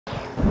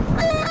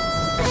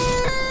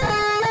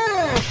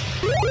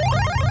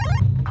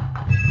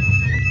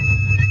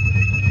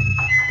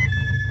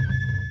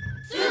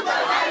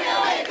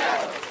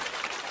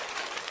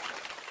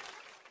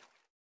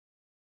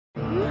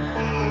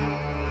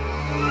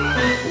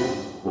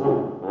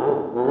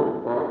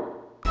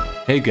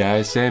Hey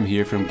guys, Sam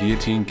here from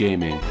Guillotine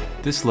Gaming.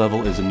 This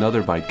level is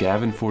another by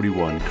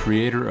Gavin41,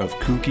 creator of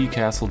Kooky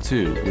Castle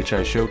 2, which I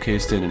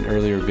showcased in an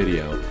earlier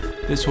video.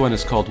 This one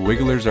is called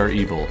Wigglers Are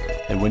Evil,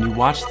 and when you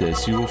watch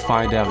this, you will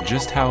find out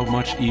just how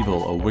much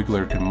evil a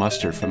Wiggler can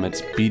muster from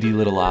its beady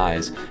little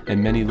eyes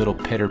and many little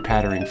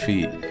pitter-pattering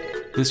feet.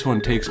 This one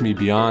takes me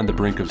beyond the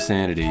brink of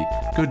sanity.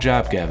 Good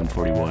job,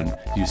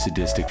 Gavin41, you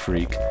sadistic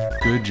freak.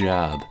 Good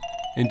job.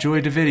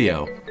 Enjoy the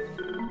video.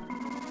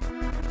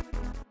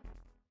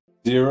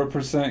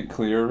 0%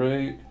 clear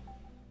rate?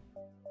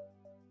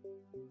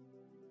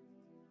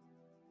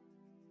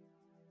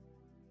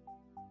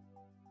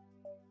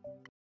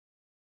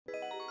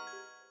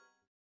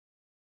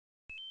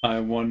 I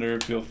wonder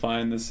if you'll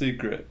find the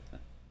secret.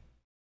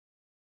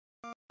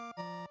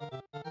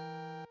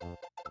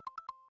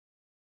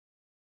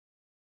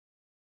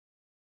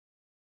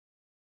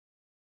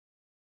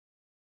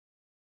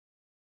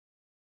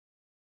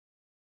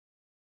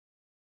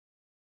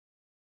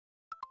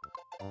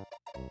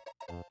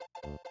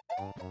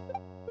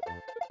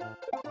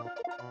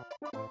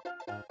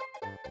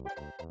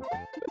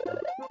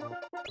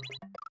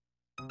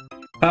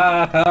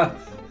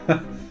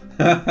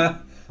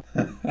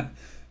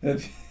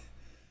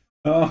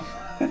 Oh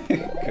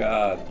my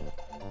god.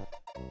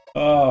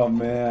 Oh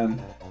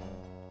man.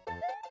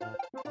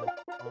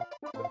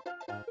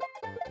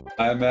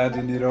 I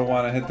imagine you don't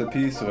want to hit the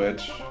P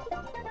switch.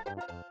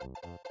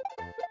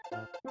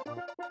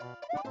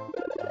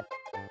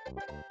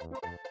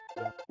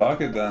 Fuck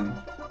it then.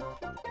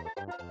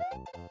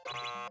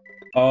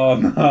 Oh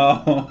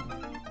no.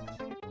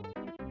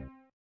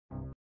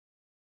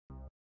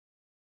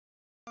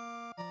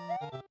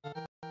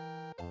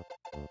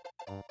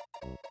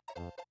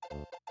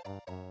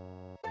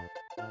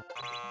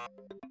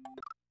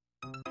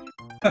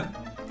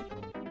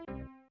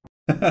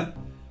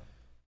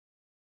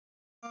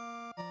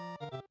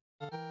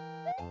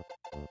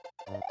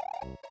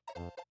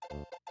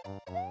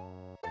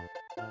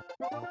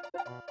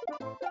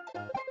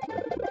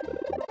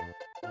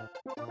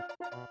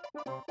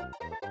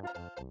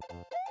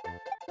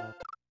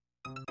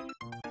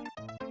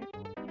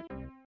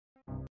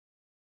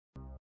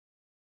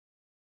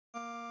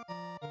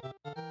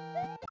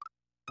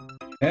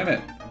 Damn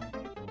it.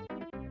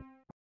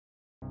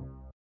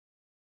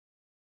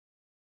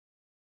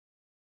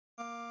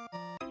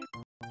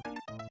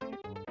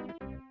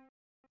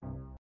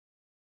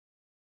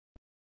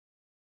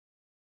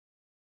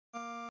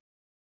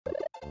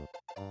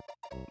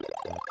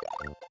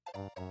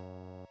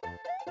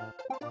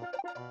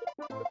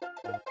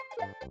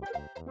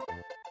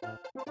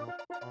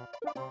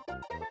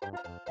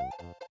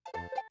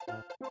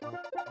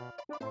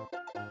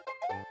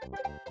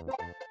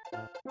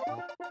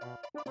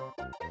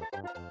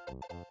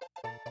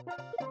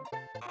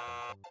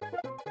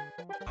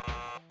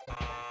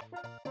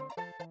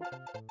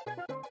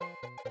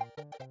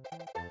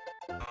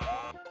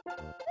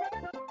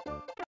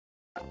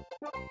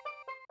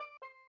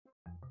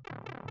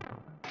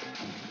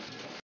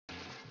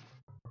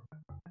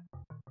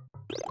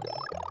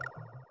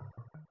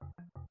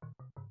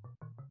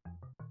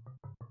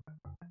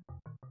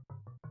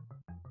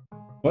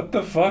 What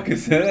the fuck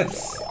is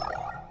this?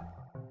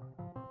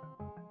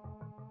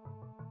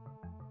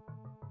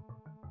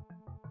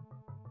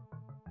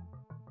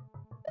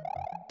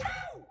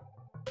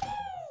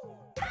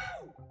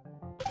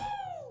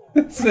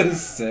 This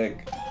is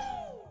sick.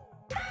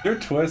 You're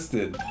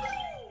twisted.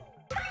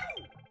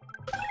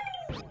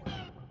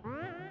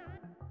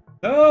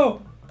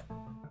 No!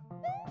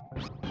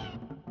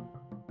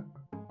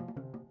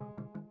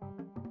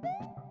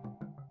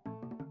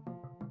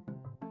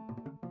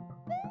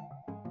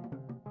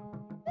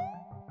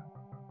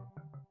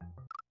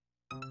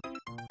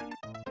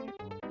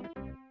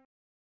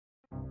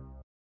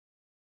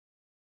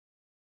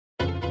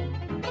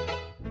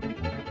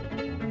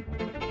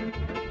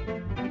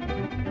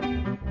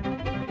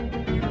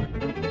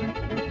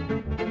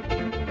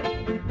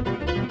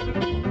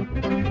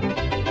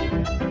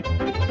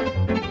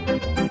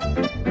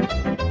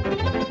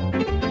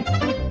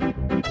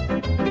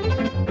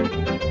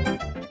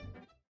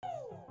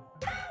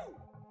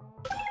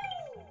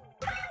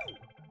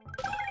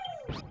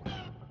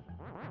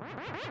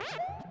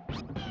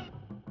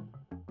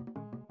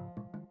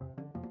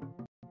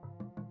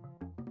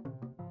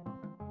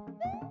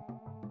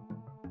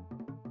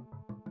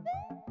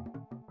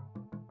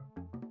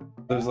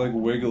 There's like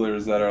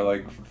wigglers that are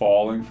like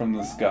falling from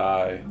the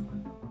sky.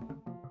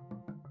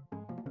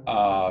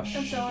 Ah,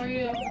 I'm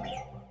sorry.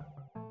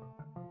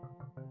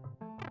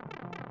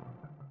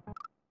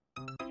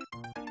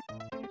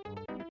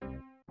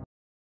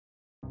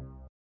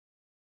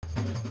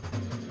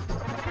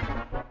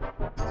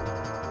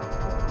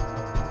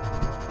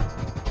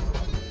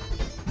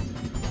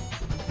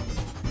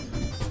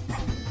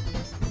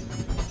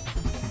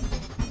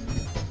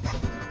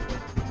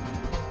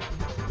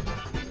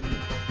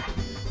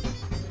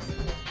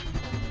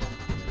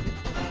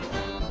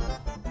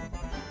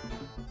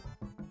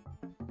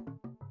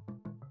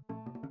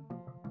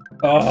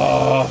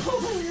 Oh.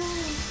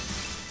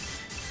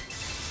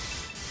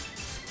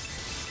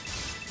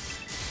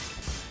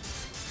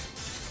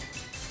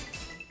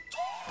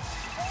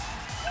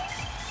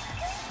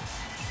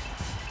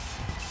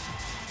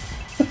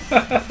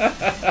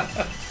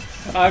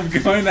 I'm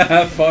going to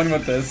have fun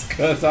with this,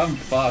 because I'm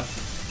fucked.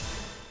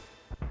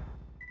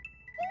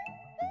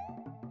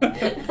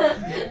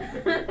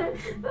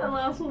 That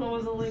last one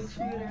was a link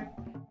shooter.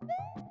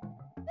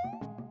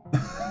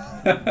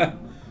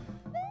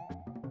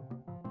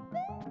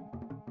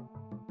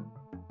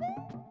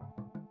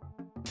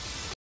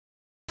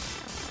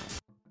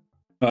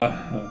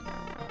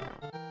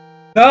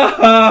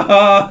 No!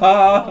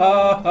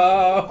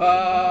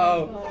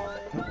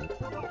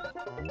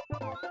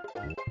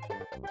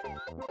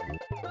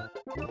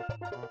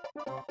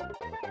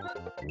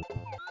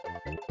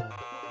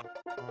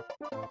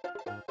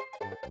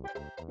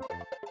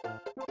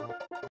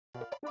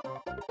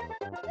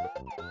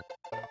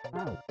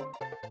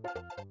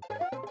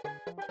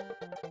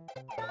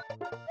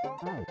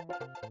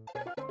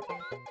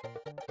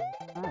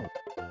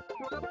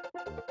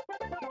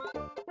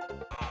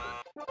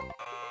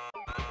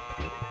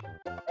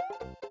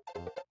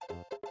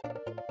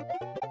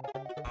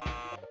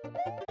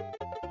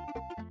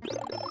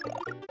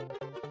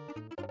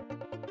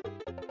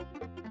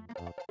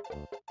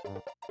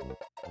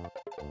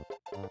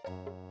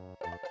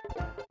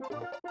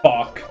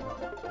 Fuck.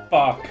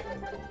 Fuck.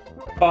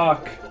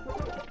 Fuck.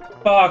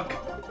 Fuck.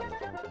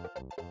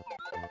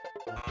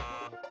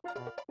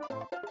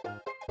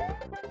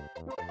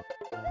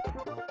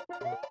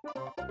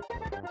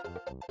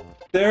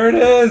 There it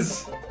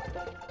is!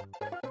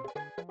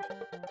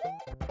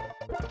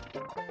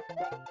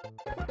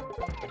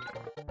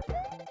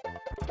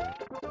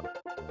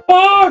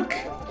 Fuck!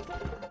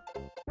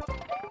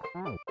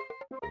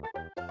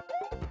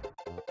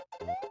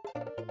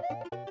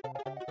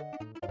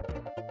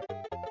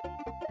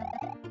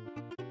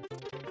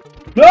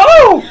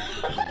 No!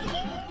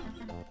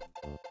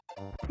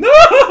 No!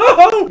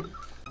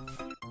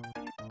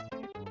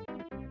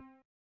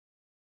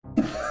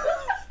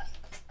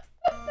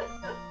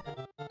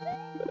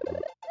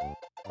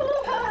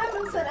 I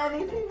haven't said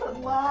anything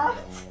but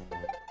laughed.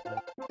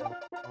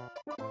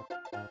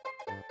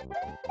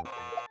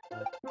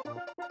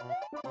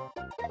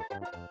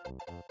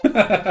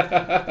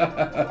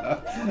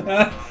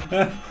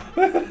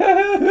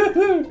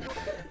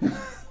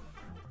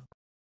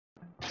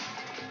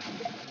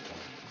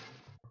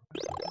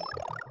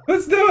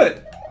 Let's do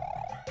it!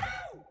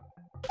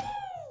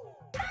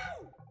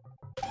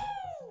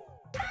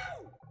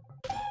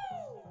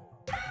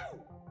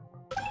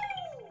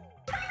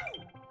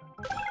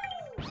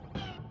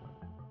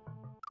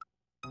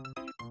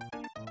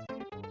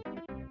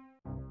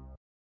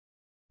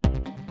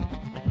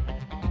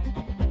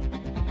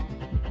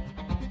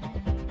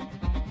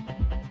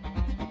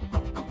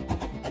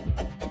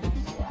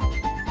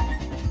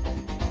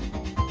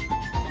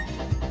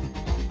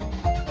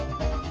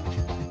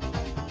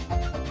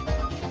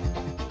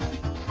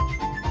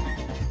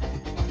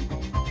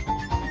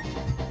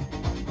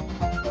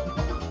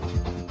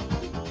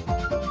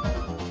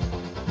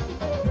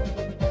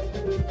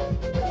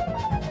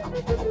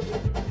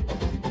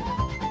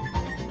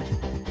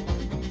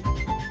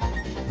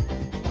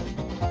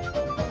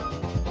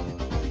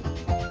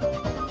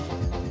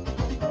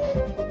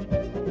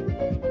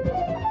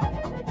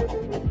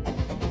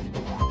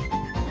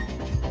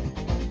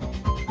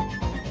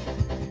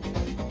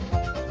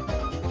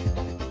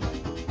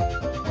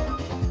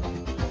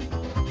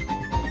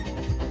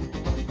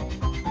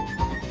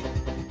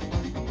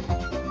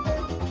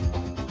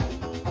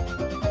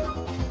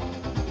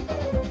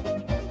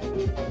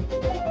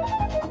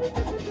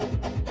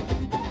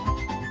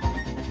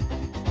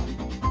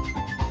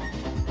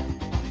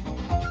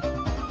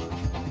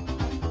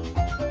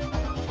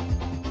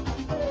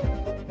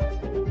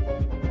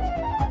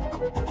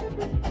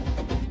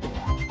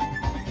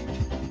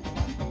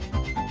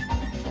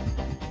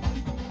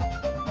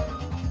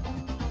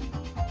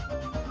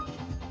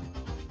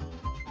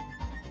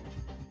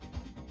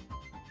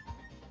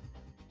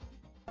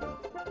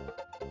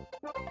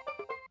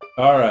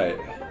 All right.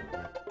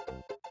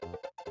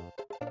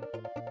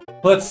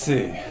 Let's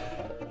see.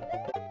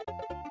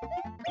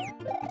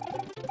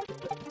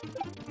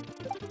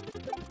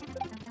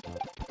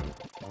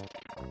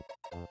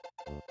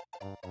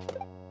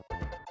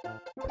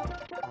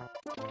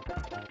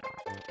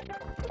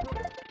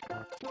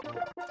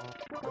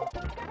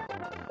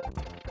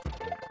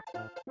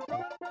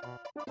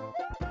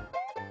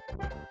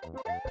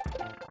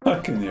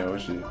 Fucking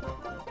Yoshi.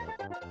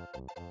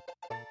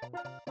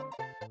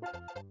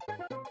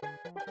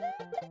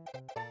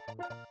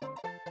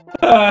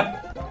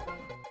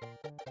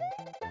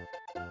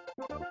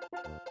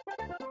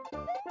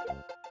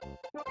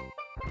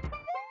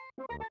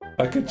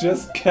 I could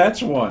just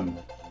catch one.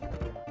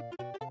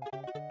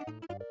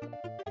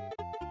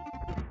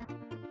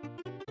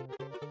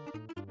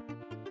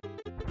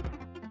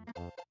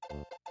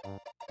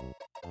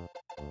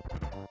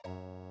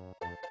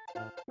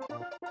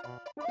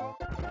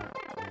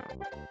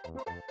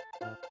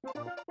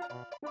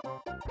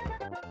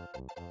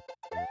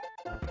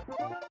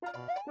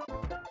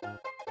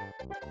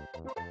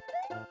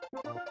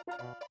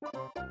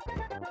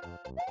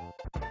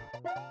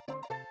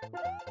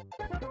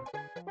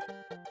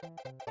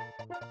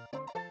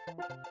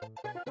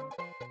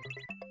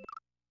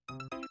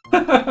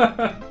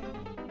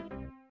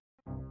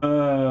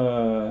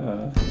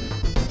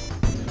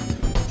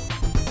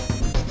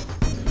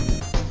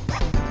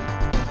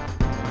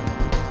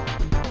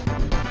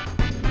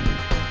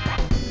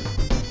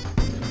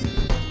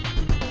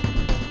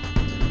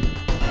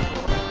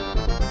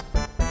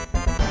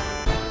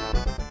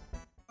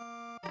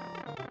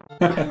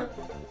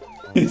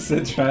 He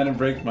said trying to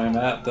break my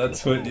map,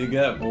 that's what you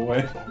get,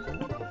 boy.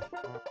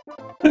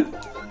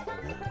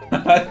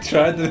 I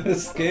tried to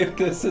escape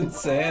this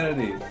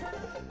insanity.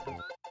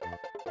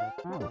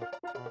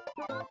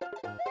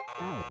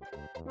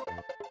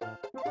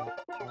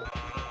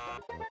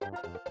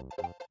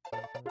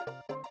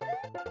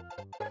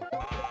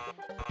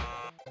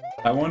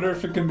 I wonder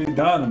if it can be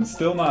done. I'm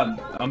still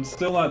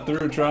not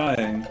through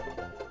trying.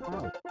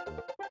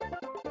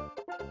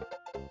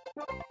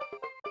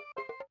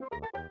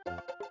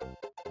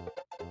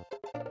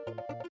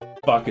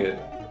 Fuck it.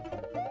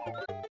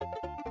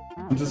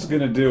 I'm just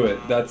gonna do it.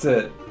 That's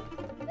it.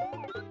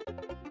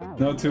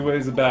 No two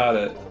ways about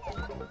it.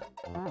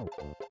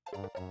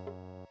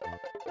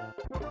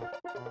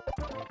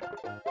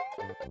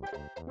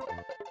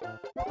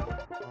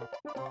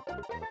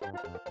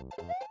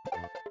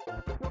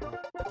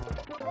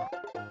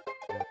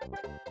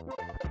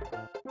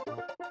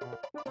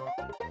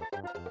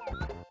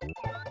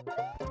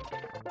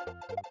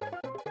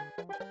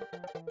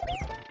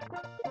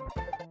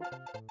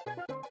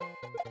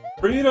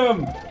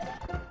 Freedom!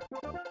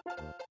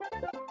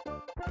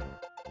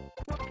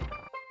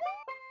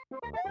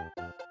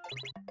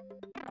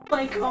 Oh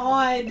my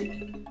god!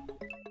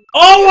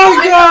 Oh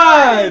my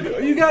god!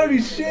 You gotta be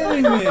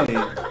shitting me!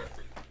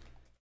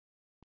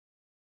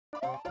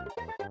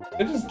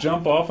 I just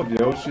jump off of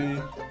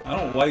Yoshi. I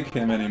don't like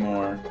him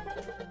anymore.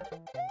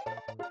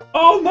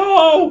 Oh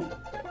no!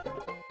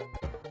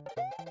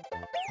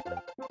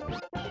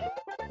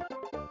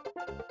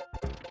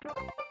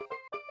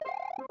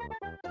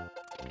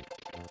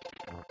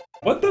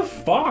 What the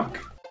fuck?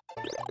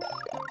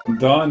 I'm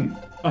done.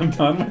 I'm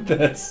done with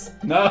this.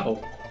 No.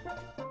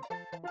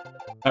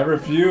 I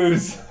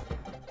refuse.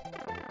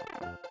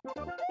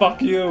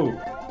 Fuck you.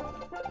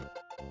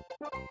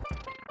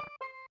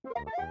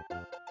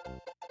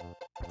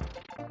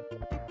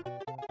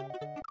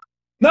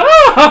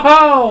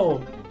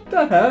 No! What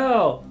the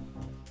hell?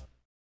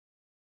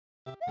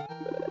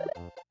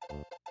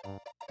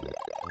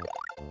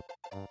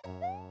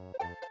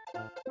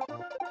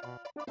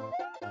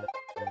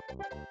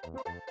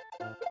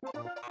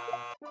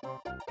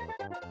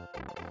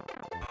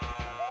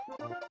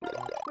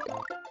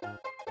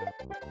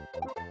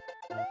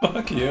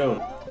 Fuck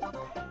you.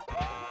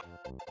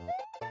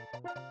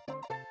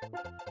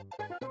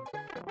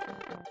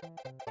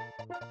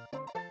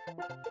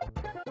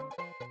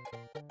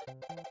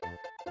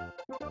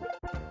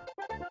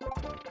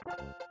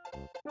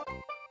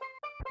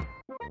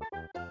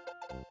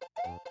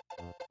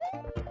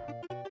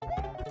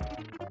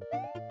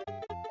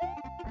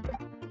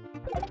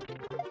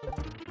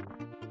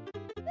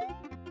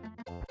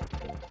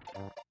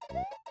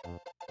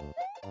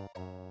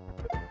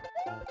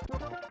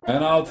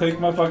 And I'll take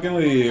my fucking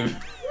leave.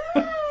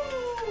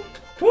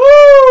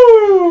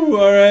 Woo!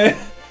 Alright.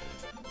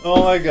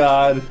 Oh my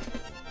god.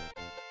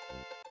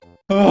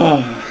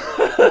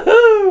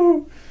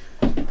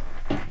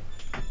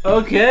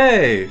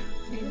 Okay.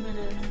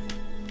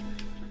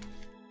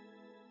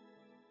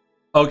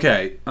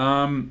 Okay,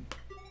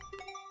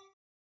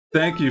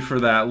 thank you for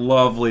that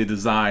lovely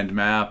designed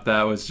map.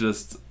 That was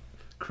just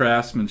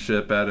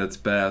craftsmanship at its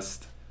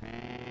best.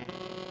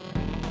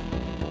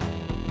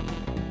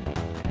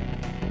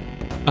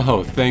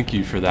 Oh, thank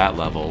you for that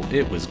level.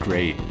 It was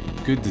great.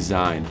 Good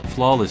design.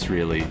 Flawless,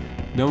 really.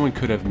 No one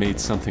could have made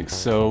something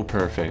so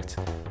perfect.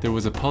 There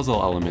was a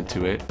puzzle element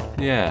to it.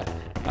 Yeah,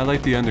 I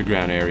liked the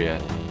underground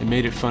area. It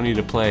made it funny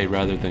to play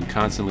rather than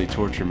constantly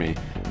torture me,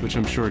 which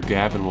I'm sure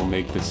Gavin will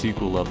make the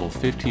sequel level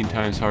 15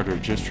 times harder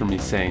just for me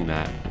saying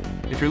that.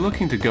 If you're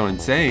looking to go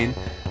insane,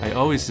 I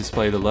always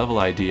display the level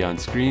ID on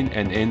screen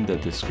and in the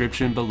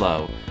description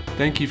below.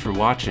 Thank you for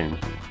watching.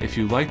 If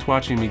you liked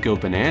watching me go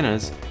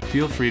bananas,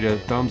 feel free to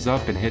thumbs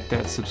up and hit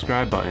that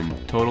subscribe button.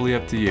 Totally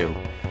up to you.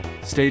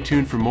 Stay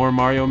tuned for more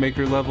Mario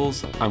Maker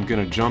levels. I'm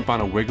gonna jump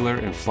on a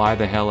Wiggler and fly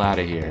the hell out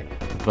of here.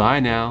 Bye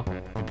now.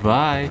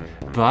 Bye.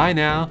 Bye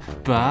now.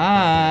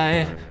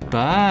 Bye.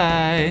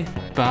 Bye.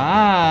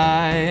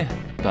 Bye.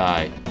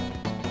 Bye.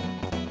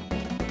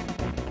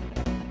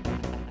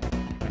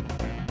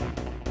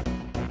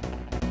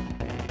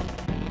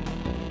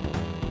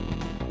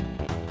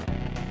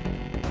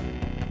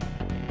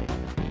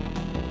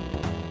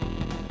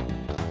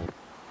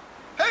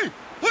 Hey,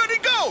 where'd he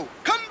go?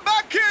 Come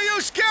back here,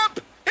 you scamp!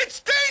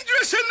 It's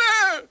dangerous in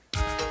there!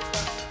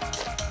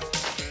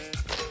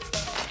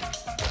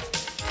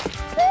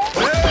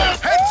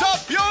 Heads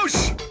up,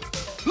 Yosh!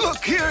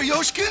 Look here,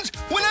 Yoshkins,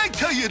 when I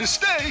tell you to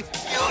stay,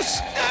 you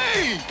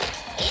stay!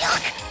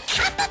 Look,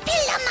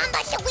 Caterpillar,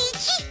 Mama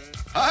Luigi!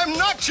 I'm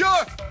not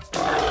your...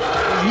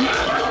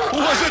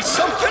 Was it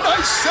something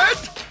I